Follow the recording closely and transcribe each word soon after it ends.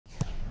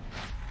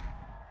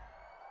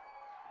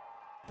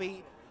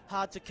Be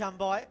hard to come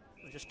by.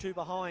 Just two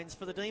behinds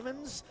for the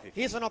Demons.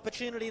 Here's an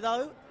opportunity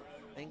though.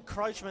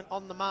 Encroachment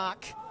on the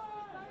mark.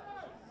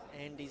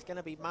 And he's going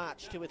to be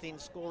marched to within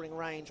scoring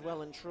range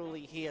well and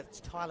truly here. It's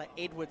Tyler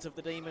Edwards of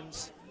the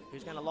Demons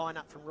who's going to line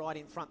up from right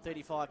in front,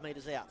 35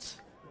 metres out.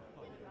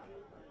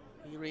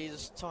 Here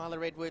is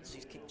Tyler Edwards.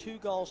 He's kicked 2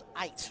 goals,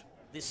 8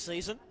 this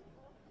season.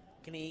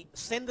 Can he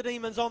send the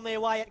Demons on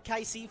their way at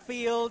Casey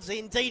Fields?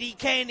 Indeed he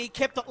can. He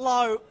kept it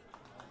low.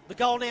 The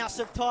goal now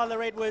of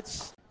Tyler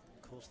Edwards.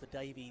 Of course, the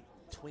Davey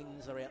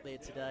twins are out there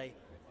today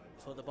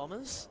for the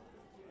Bombers.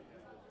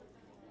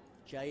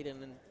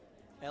 Jaden and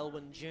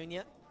Elwyn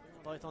Jr.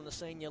 both on the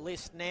senior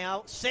list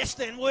now.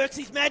 Seston works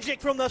his magic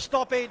from the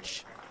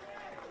stoppage.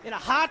 In a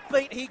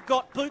heartbeat, he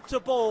got boot to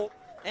ball,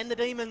 and the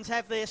Demons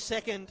have their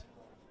second.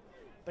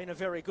 Been a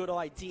very good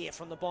idea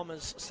from the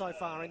Bombers so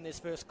far in this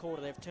first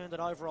quarter. They've turned it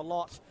over a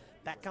lot.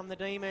 Back come the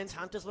Demons.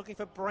 Hunter's looking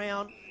for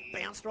Brown.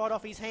 Bounced right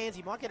off his hands.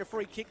 He might get a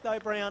free kick though,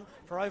 Brown,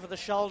 for over the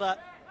shoulder.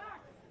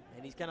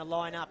 And he's going to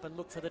line up and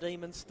look for the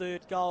Demons'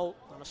 third goal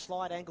on a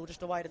slight angle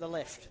just away to the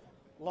left.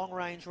 Long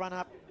range run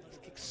up. He's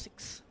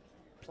kicked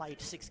played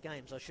 6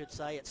 games, I should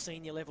say, at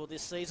senior level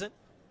this season.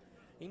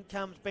 In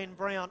comes Ben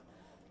Brown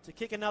to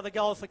kick another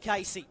goal for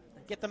Casey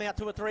and get them out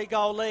to a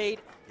 3-goal lead.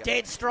 Yep.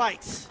 Dead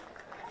straight.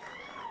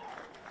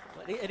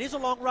 It is a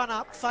long run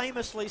up,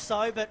 famously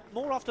so, but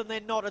more often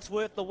than not, it's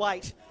worth the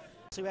wait.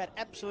 Who had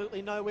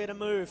absolutely nowhere to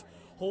move.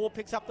 Hall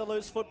picks up the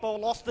loose football,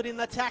 lost it in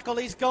the tackle,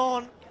 he's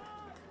gone.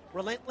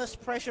 Relentless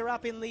pressure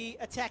up in the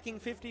attacking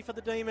 50 for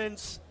the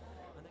Demons,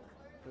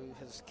 who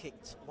has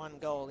kicked 1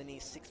 goal in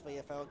his 6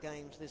 VFL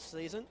games this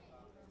season.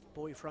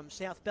 Boy from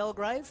South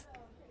Belgrave.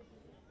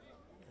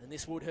 And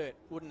this would hurt,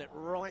 wouldn't it?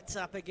 Right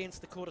up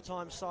against the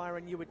quarter-time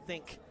siren, you would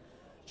think.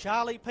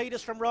 Charlie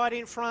Peters from right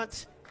in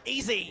front.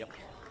 Easy. Yep.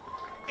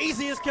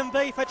 Easy as can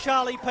be for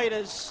Charlie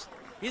Peters.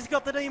 He's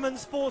got the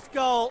Demons' 4th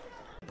goal.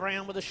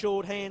 Brown with the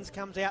short hands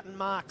comes out and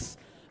marks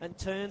and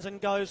turns and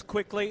goes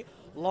quickly.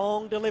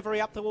 Long delivery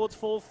up towards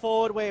full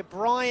forward where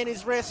Brian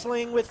is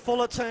wrestling with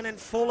Fullerton, and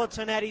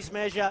Fullerton at his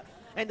measure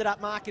ended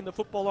up marking the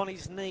football on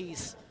his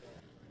knees.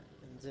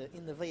 And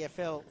in the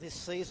VFL this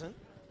season,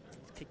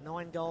 he's kicked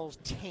 9 goals,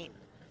 10.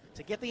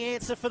 To get the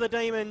answer for the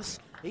Demons,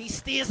 he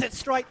steers it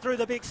straight through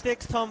the big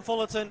sticks, Tom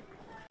Fullerton.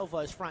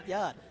 Elvow's front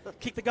yard.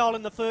 Kicked the goal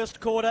in the first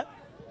quarter.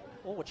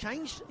 Oh,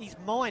 changed his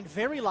mind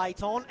very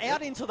late on.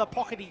 Out into the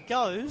pocket he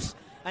goes.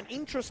 An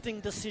interesting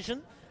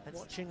decision. And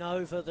watching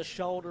over the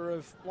shoulder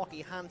of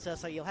Lockie Hunter,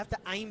 so you'll have to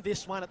aim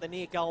this one at the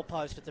near goal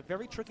post. It's a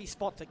very tricky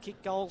spot to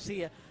kick goals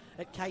here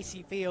at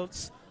Casey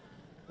Fields.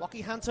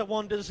 Lockie Hunter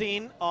wanders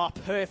in. Oh,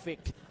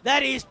 perfect.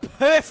 That is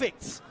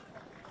perfect.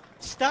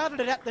 Started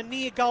it at the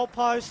near goal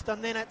post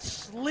and then it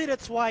slid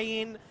its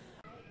way in.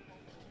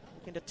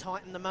 Looking to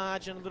tighten the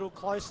margin a little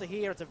closer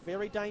here. It's a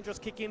very dangerous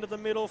kick into the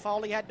middle.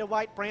 Foley had to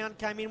wait. Brown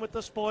came in with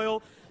the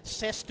spoil.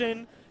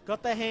 Seston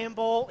got the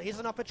handball. Here's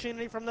an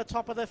opportunity from the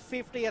top of the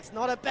 50. It's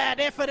not a bad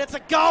effort. It's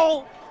a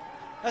goal.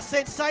 A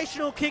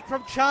sensational kick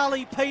from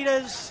Charlie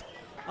Peters.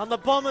 And the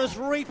Bombers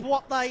reap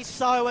what they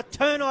sow. A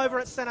turnover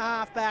at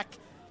centre-half back.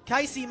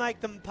 Casey make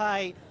them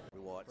pay.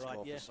 Right,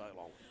 yeah. For so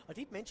long. I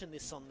did mention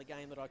this on the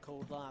game that I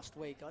called last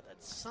week.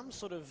 It's some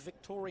sort of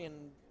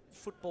Victorian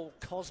football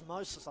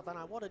cosmosis. I don't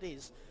know what it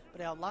is,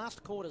 but our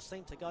last quarters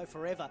seem to go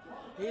forever.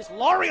 Here's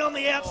Laurie on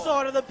the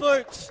outside of the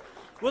boots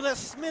with a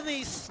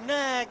Smithy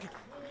snag.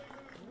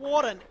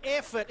 What an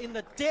effort in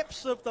the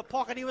depths of the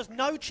pocket. He was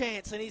no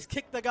chance, and he's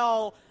kicked the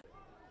goal.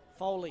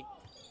 Foley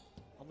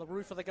on the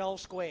roof of the goal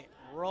square.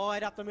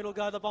 Right up the middle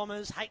go the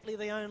Bombers. Hately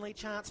the only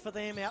chance for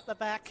them out the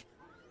back.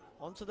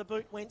 Onto the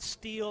boot went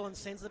Steele and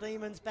sends the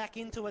Demons back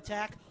into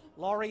attack.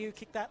 Laurie, who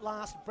kicked that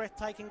last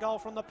breathtaking goal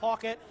from the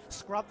pocket,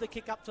 scrubbed the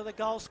kick up to the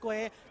goal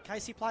square.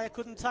 Casey player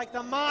couldn't take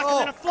the mark, and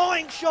then a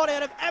flying shot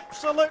out of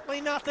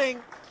absolutely nothing.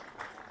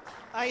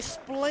 A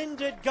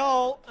splendid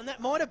goal, and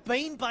that might have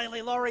been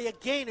Bailey Laurie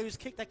again, who's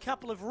kicked a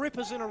couple of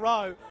rippers in a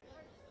row.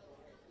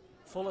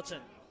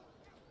 Fullerton.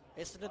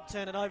 Essendon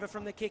turn it over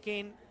from the kick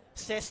in.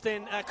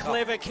 Seston, a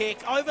clever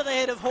kick over the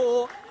head of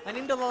Hall and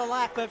into the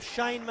lap of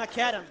Shane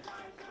McAdam.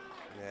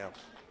 Yeah,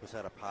 was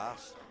that a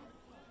pass?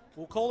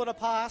 We'll call it a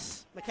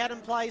pass.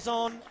 McAdam plays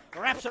on,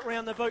 wraps it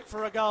round the boot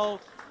for a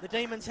goal. The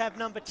Demons have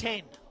number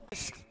 10.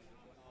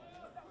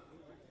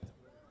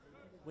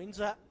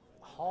 Windsor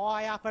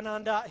high up and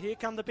under. Here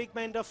come the big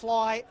men to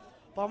fly.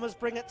 Bombers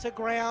bring it to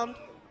ground.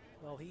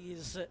 Well, he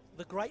is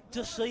the great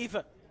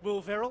deceiver, Will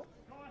Verrill.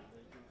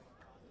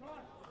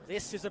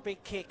 This is a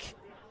big kick.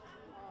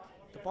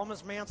 The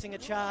Bombers mounting a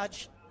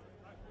charge.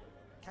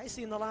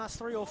 Casey in the last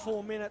 3 or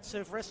 4 minutes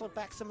have wrestled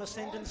back some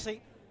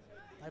ascendancy.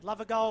 They'd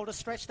love a goal to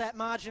stretch that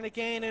margin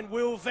again, and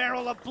Will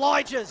Verrill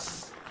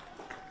obliges.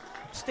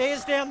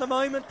 Stares down the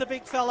moment, the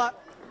big fella.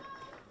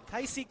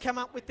 Casey come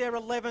up with their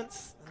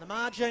 11th, and the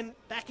margin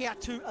back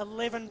out to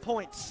 11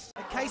 points.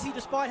 And Casey,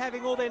 despite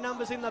having all their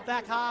numbers in the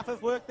back half,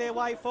 have worked their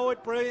way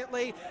forward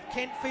brilliantly.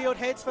 Kentfield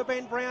heads for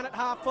Ben Brown at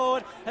half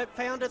forward. It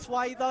found its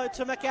way, though,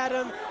 to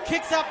McAdam.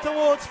 Kicks up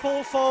towards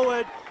full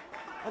forward.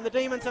 and the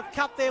Demons have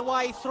cut their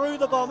way through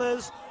the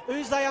Bombers.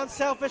 Uze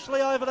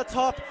unselfishly over the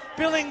top,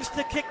 Billings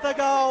to kick the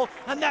goal,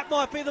 and that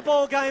might be the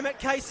ball game at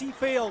Casey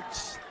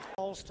Fields.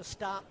 Goals to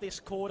start this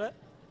quarter.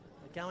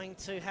 We're going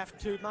to have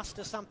to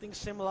muster something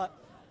similar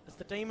as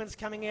the Demons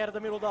coming out of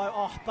the middle though.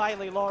 Oh,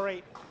 Bailey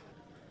Laurie.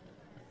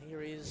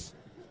 Here is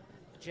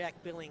Jack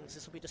Billings.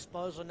 This will be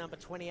disposal number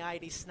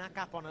 28. He snuck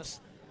up on us.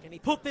 Can he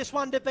put this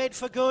one to bed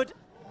for good?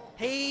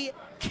 He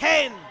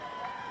can.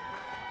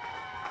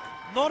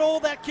 Not all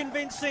that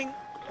convincing.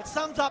 It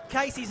sums up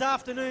Casey's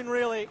afternoon,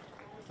 really.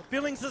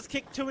 Billings has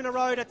kicked 2 in a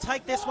row to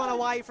take this one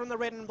away from the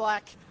red and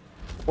black.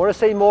 Want to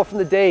see more from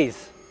the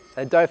D's?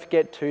 And don't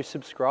forget to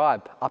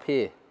subscribe up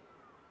here.